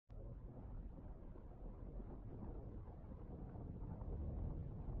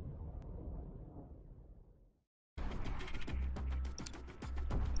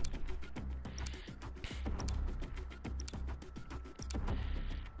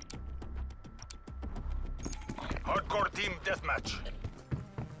Hardcore team deathmatch.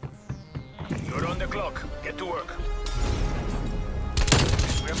 You're on the clock. Get to work.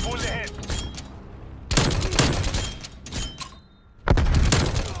 We're full ahead.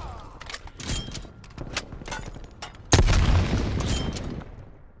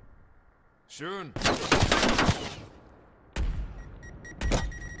 Schön.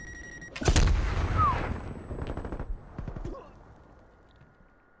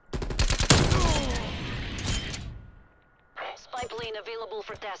 Spy plane available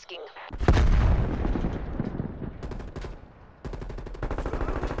for tasking.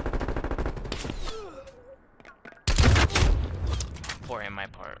 Pour in my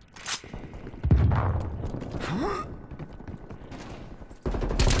part.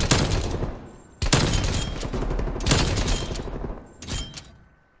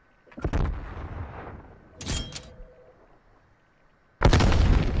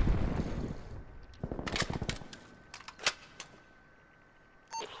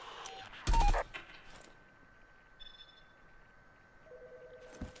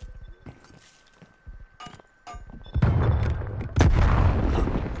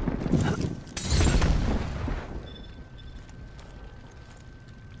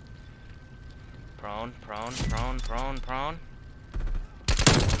 Prone.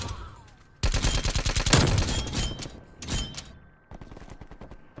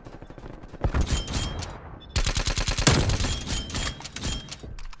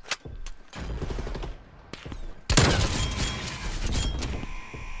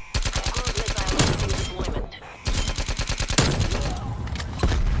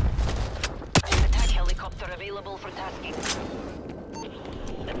 Attack helicopter available for tasking.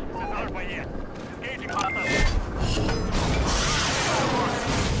 Engaging hostile.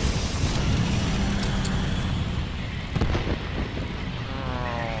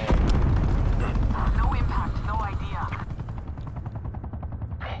 No impact, no idea.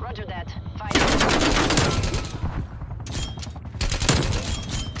 Roger that. Fire.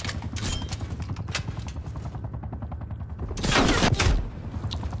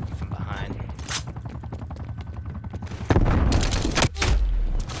 From behind.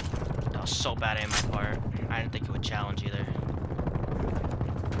 That was so bad in my part. I didn't think it would challenge either.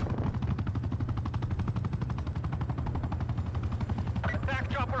 Attack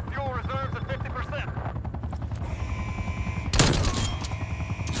chopper fuel reserves at 50%.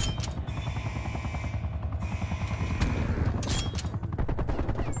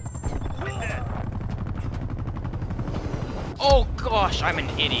 Dead. Oh gosh, I'm an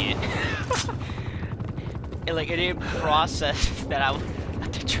idiot. It didn't process that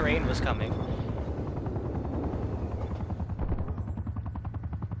the train was coming.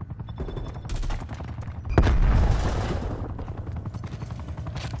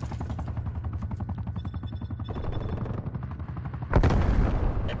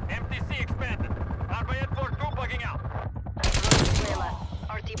 MTC expanded. Arbayet 4-2 bugging out. Venezuela.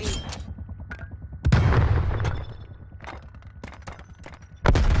 RTB.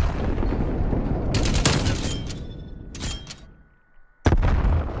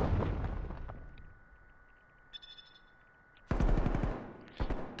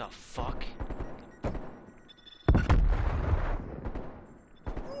 The fuck?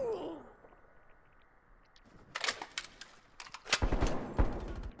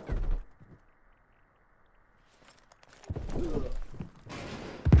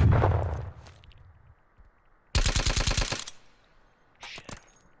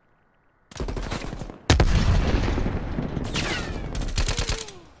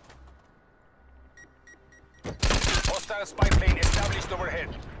 Hostile spy plane established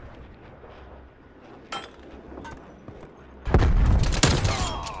overhead.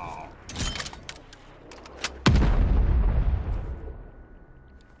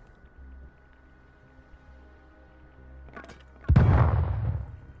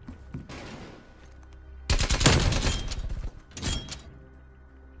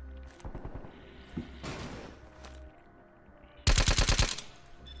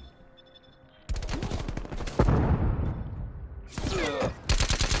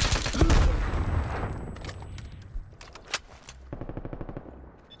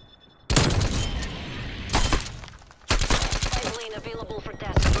 Available for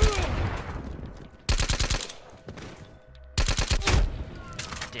tasking.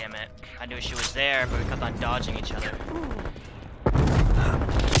 Damn it. I knew she was there, but we kept on dodging each other.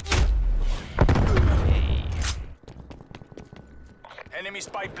 Hey. Enemy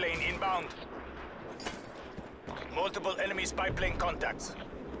spy plane inbound. Multiple enemy spy plane contacts.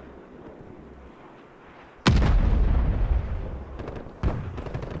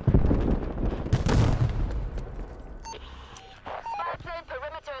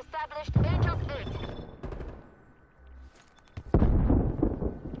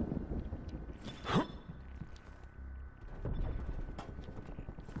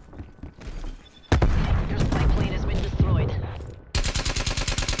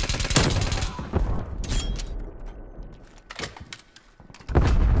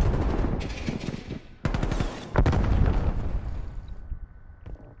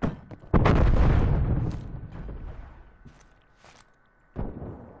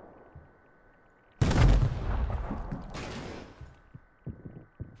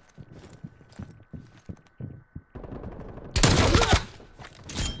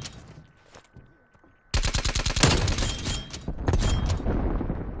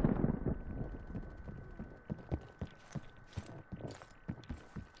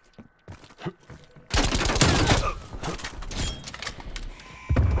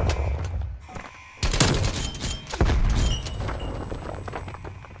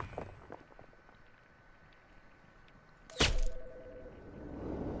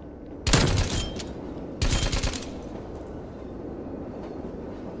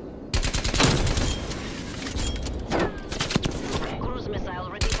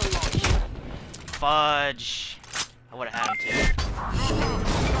 fudge. I would have had him too.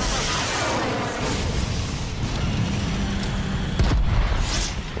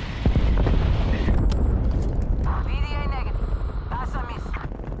 VDA negative. That's a miss.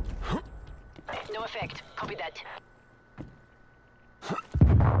 No effect. Copy that.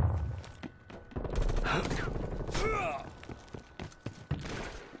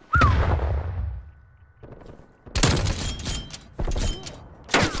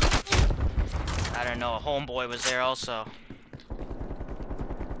 I don't know, a homeboy was there also.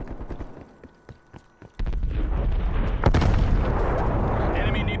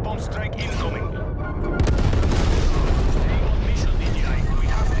 Enemy napalm strike incoming. Staying on mission, DJI. We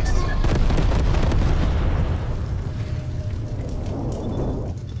have this.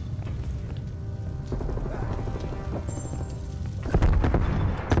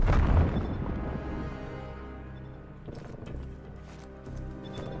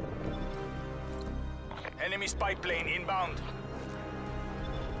 Enemy spy plane inbound.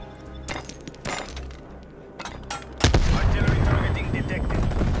 Artillery targeting detected.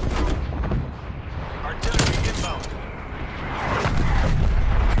 Artillery inbound.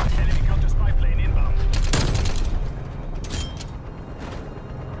 Enemy counter spy plane inbound.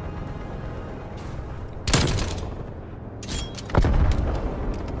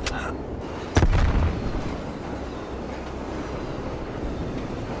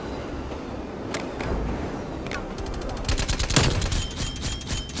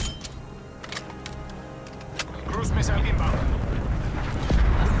 Cruise missile inbound.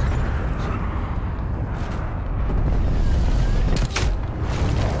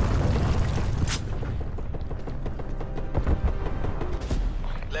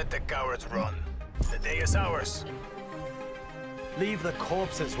 Let the cowards run. The day is ours. Leave the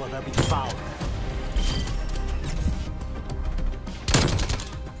corpses where they'll be found.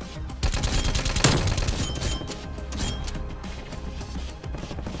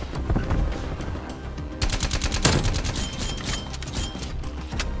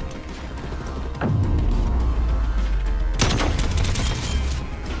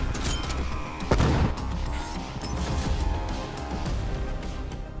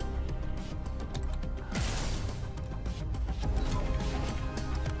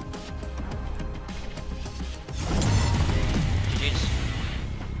 GG's.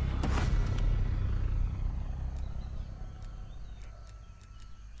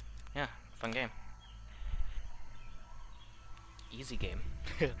 Yeah, fun game. Easy game.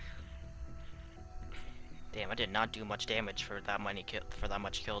 Damn, I did not do much damage for that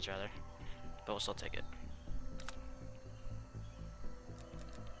much kills rather. But we'll still take it.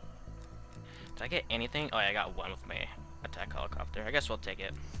 Did I get anything? Oh yeah, I got one with my attack helicopter. I guess we'll take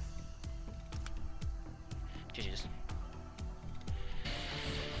it. GG's.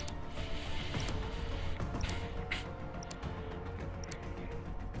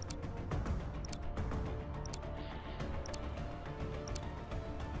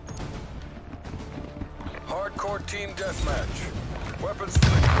 Hardcore team deathmatch. Weapons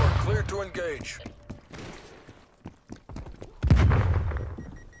free. You're clear to engage.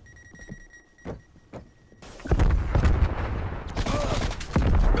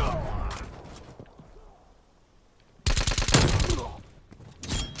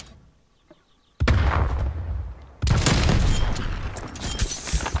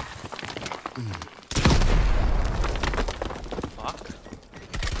 Fuck.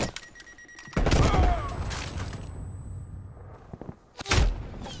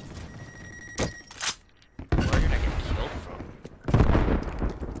 Where did I get killed from?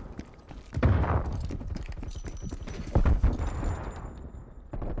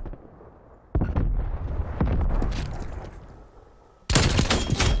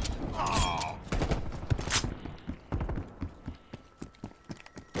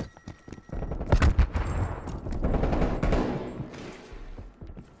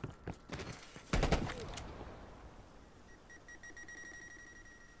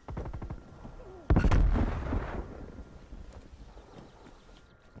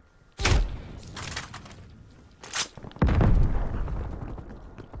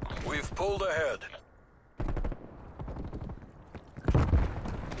 We've pulled ahead.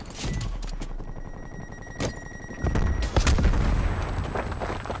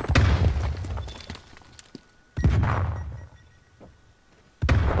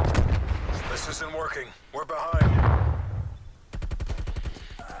 This isn't working. We're behind.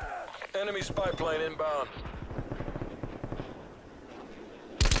 Enemy spy plane inbound.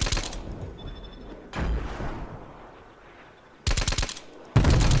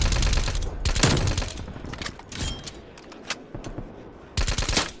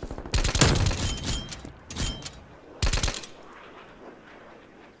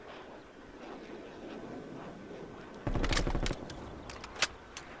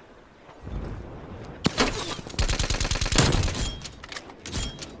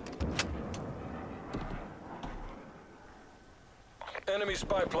 Enemy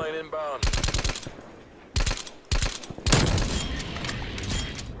spy plane inbound.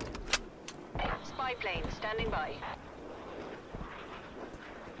 Spy plane standing by.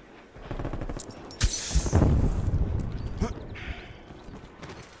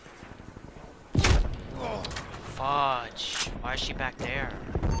 Fudge. Why is she back there?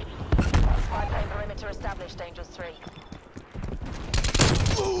 Spy plane perimeter established, Angels 3.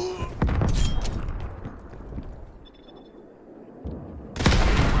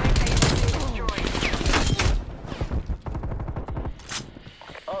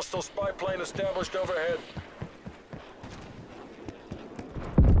 Hostile spy plane established overhead.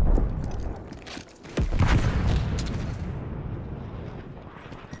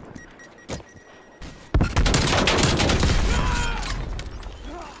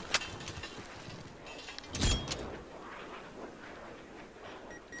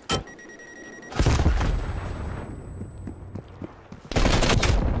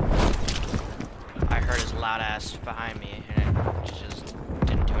 I heard his loud ass behind me and it just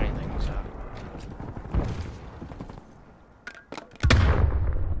didn't do anything, so.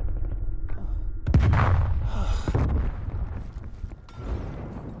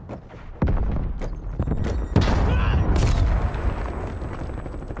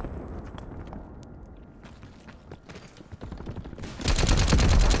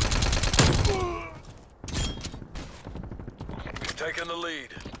 Taking the lead.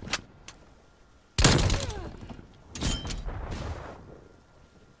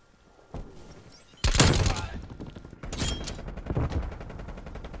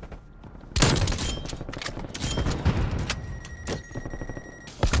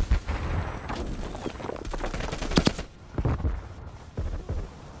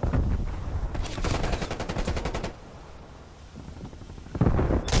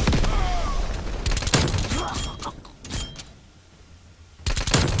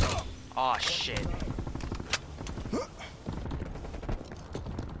 Oh shit.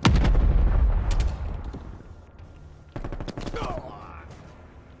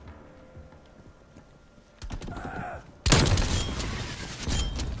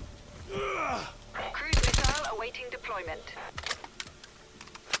 Cruise missile awaiting deployment.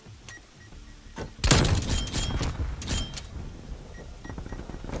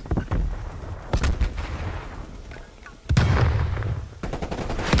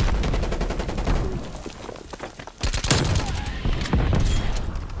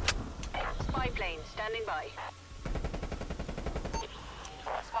 Spy plane standing by.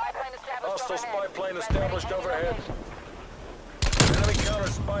 Spy plane established Hostile overhead. spy plane Red established ready, overhead. heading Enemy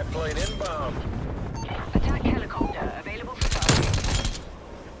counter spy plane inbound. location. Attack helicopter available for target.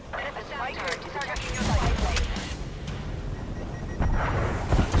 A spy turret is attacking your spy plane.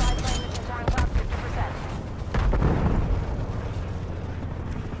 Spy plane is entering top 50%.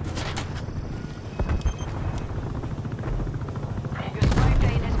 Your spy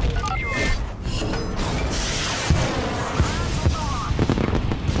plane has been destroyed.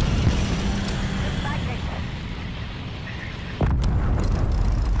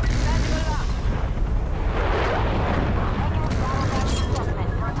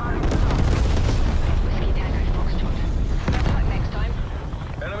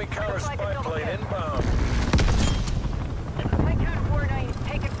 Enemy counter spy plane inbound.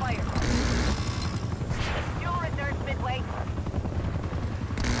 Taking fire. Fuel reserves midway.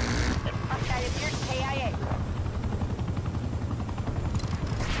 Hostile appears KIA.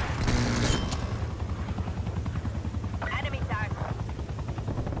 Enemy down.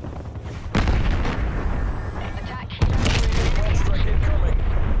 Attack. Bomb strike incoming.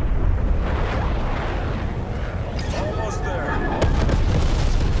 Almost there.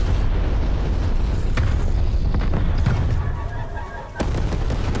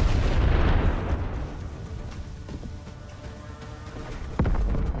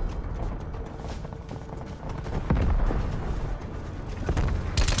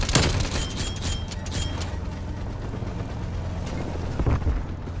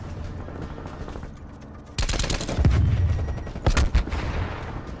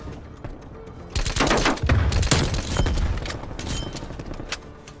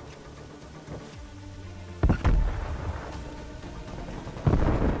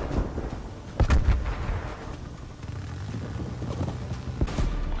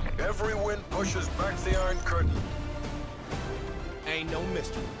 Every wind pushes back the Iron Curtain. Ain't no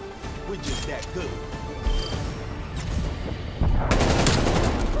mystery. We're just that good.